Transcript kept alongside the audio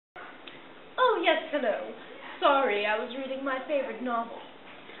yes, hello. Sorry, I was reading my favorite novel.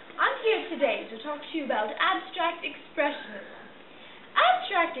 I'm here today to talk to you about abstract expressionism.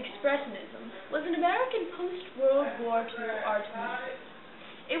 Abstract expressionism was an American post-World War II art movement.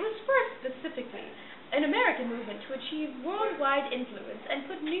 It was first specifically an American movement to achieve worldwide influence and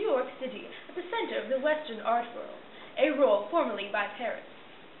put New York City at the center of the Western art world, a role formerly by Paris.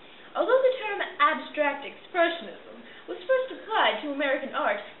 Although the term abstract expressionism was first applied to American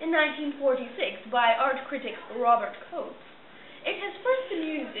art in 1946 by art critic Robert Coates, it has first been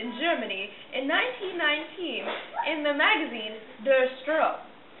used in Germany in 1919 in the magazine Der Strom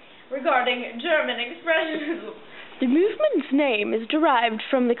regarding German expressionism. The movement's name is derived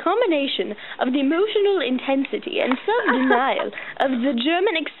from the combination of the emotional intensity and self-denial of the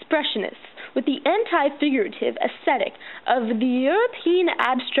German expressionists with the anti-figurative aesthetic of the European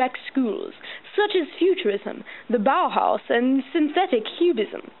abstract schools, such as Futurism, the Bauhaus, and synthetic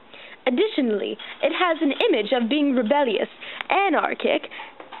cubism. Additionally, it has an image of being rebellious, anarchic,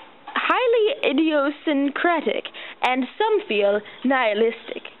 highly idiosyncratic, and some feel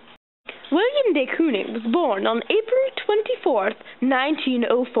nihilistic. William de Kooning was born on April 24,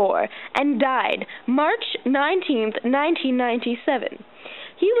 1904, and died March 19, 1997.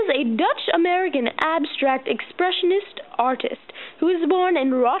 He was a Dutch-American abstract expressionist artist who was born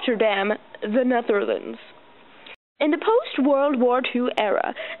in Rotterdam, the Netherlands. In the post-World War II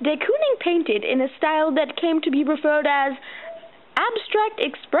era, de Kooning painted in a style that came to be referred as abstract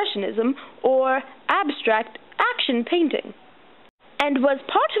expressionism or abstract action painting, and was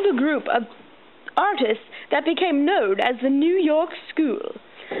part of a group of artists that became known as the New York School.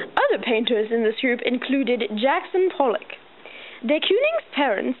 Other painters in this group included Jackson Pollock. De Kooning's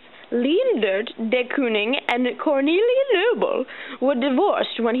parents, Leendert de Kooning and Cornelia Noble, were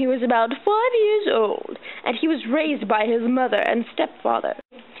divorced when he was about 5 years old, and he was raised by his mother and stepfather.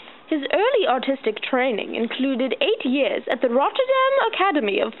 His early artistic training included 8 years at the Rotterdam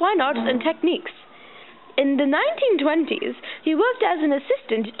Academy of Fine Arts and Techniques. In the 1920s, he worked as an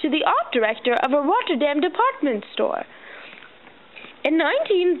assistant to the art director of a Rotterdam department store. In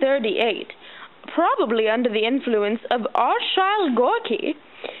 1938, probably under the influence of Arshile Gorky,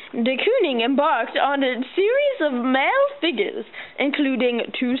 de Kooning embarked on a series of male figures, including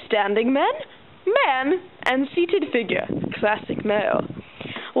 2 standing men, man, and seated figure, classic male,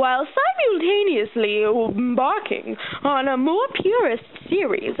 while simultaneously embarking on a more purist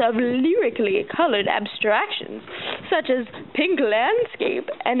series of lyrically colored abstractions, such as Pink Landscape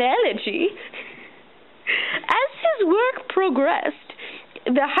and Elegy. As his work progressed,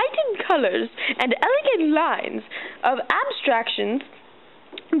 the heightened colors and elegant lines of abstractions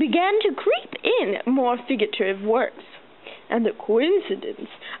began to creep in more figurative works, and the coincidence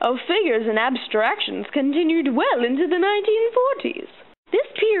of figures and abstractions continued well into the 1940s. This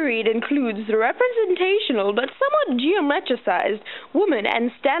period includes the representational but somewhat geometricized woman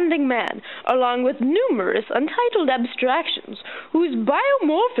and standing man, along with numerous untitled abstractions whose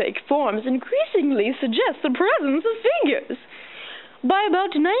biomorphic forms increasingly suggest the presence of figures. By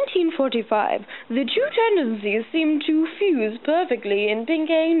about 1945, the two tendencies seemed to fuse perfectly in Pink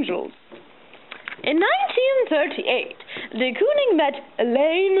Angels. In 1938, de Kooning met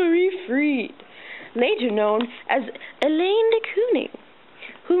Elaine Marie Fried, later known as Elaine de Kooning,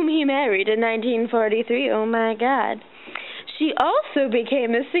 whom he married in 1943. Oh my God. She also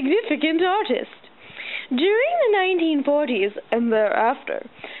became a significant artist. During the 1940s and thereafter,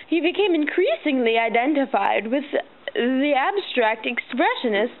 he became increasingly identified with the abstract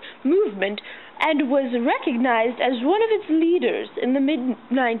expressionist movement and was recognized as one of its leaders in the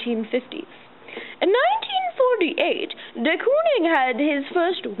mid-1950s. In 1948, de Kooning had his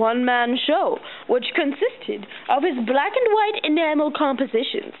first one-man show, which consisted of his black and white enamel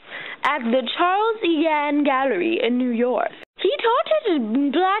compositions at the Charles E. Gann Gallery in New York. He taught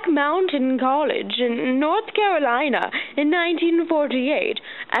at Black Mountain College in North Carolina in 1948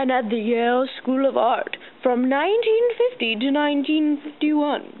 and at the Yale School of Art from 1950 to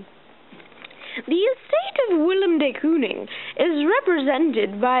 1951. The estate of Willem de Kooning is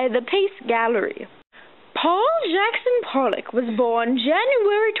represented by the Pace Gallery. Paul Jackson Pollock was born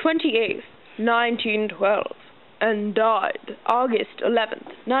January 28, 1912, and died August 11,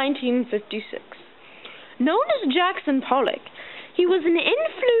 1956. Known as Jackson Pollock, he was an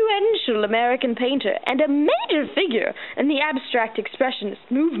influential American painter and a major figure in the abstract expressionist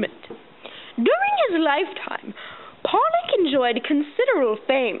movement. During his lifetime, Pollock enjoyed considerable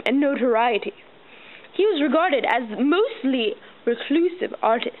fame and notoriety. He was regarded as a mostly reclusive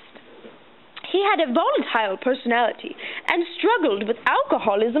artist. He had a volatile personality and struggled with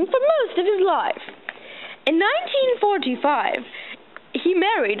alcoholism for most of his life. In 1945, he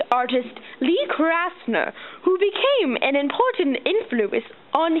married artist Lee Krasner, who became an important influence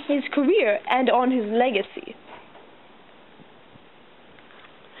on his career and on his legacy.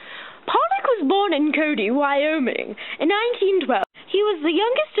 Pollock was born in Cody, Wyoming, in 1912. He was the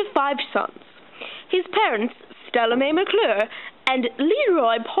youngest of 5 sons. His parents, Stella Mae McClure and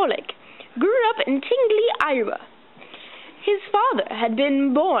Leroy Pollock, grew up in Tingley, Iowa. His father had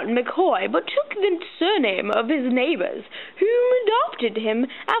been born McCoy, but took the surname of his neighbors, who adopted him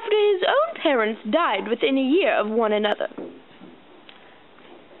after his own parents died within a year of one another.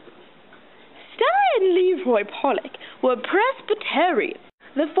 Stella and Leroy Pollock were Presbyterian,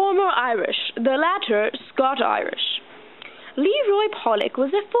 the former Irish, the latter Scot-Irish. Leroy Pollock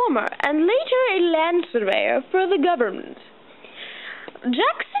was a farmer and later a land surveyor for the government.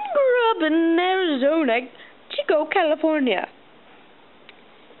 Jackson grew up in Arizona, Chico, California.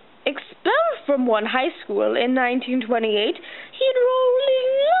 Expelled from one high school in 1928, he enrolled in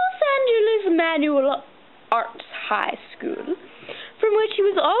Los Angeles Manual Arts High School, from which he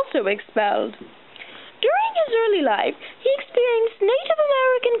was also expelled. During his early life, he experienced Native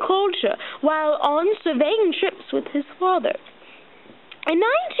American culture while on surveying trips with his father. In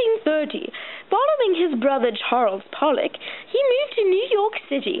 1930, following his brother Charles Pollock, he moved to New York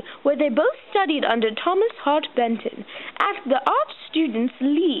City, where they both studied under Thomas Hart Benton at the Art Students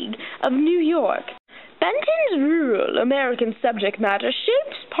League of New York. Benton's rural American subject matter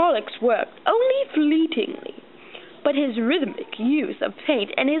shaped Pollock's work only fleetingly, but his rhythmic use of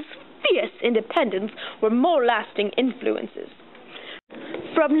paint and his fierce independence were more lasting influences.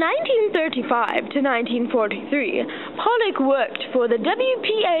 From 1935 to 1943, Pollock worked for the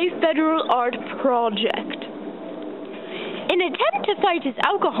WPA Federal Art Project. In an attempt to fight his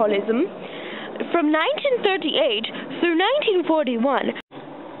alcoholism, from 1938 through 1941,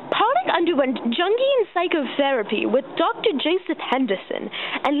 Pollock underwent Jungian psychotherapy with Dr. Joseph Henderson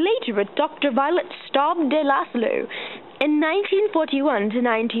and later with Dr. Violet Staub de Laszlo in 1941 to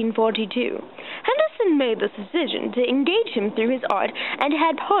 1942. Henderson made the decision to engage him through his art and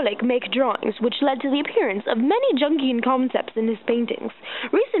had Pollock make drawings, which led to the appearance of many Jungian concepts in his paintings.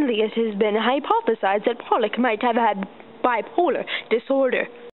 Recently, it has been hypothesized that Pollock might have had bipolar disorder.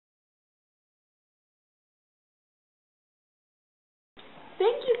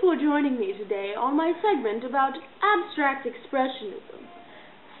 Thank you for joining me today on my segment about abstract expressionism.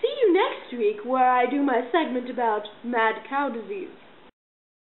 See you next week, where I do my segment about mad cow disease.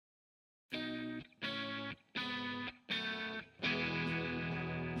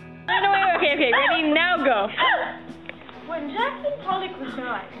 Okay, ready? Now go. When Jackson Pollock was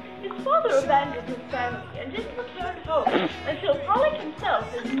 9, his father abandoned his family and didn't return home until Pollock himself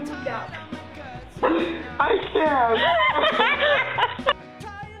had moved out. I can't.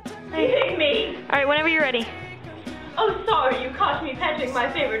 Leaving me. Alright, whenever you're ready. Oh, sorry, you caught me petting my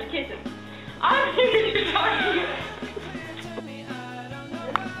favorite kitten. I'm here to talk to you.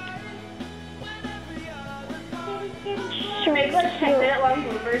 Make like 10-minute long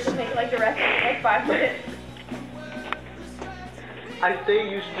bloopers and make like the rest like 5 minutes. I say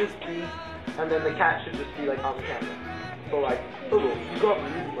you should just be, and then the cat should just be like on the camera. So like, hello, you got me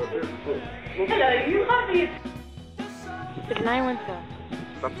reading my favorite book. Hello, you got me. The denying oneself.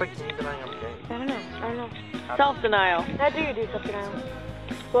 That's like me denying I'm gay. I don't know. Self-denial. I do self-denial.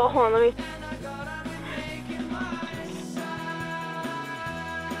 Well, hold on, let me...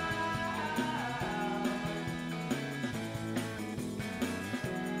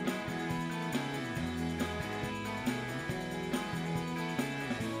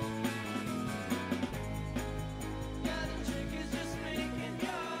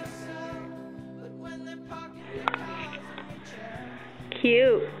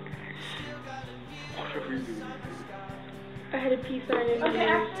 Cute. I had a peace sign in Okay,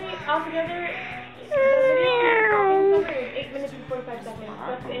 actually, altogether, the video is 8 minutes and 45 seconds.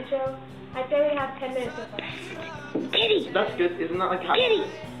 That's the intro. I say we have 10 minutes so far. Kitty! That's good, isn't that like how? Kitty!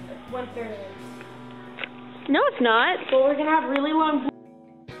 1/3. No, it's not. But we're gonna have really long.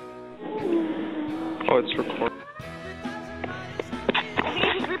 Oh, it's recording. I think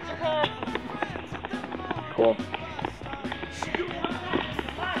you should rip your pants. Cool.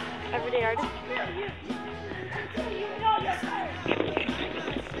 Everyday artist.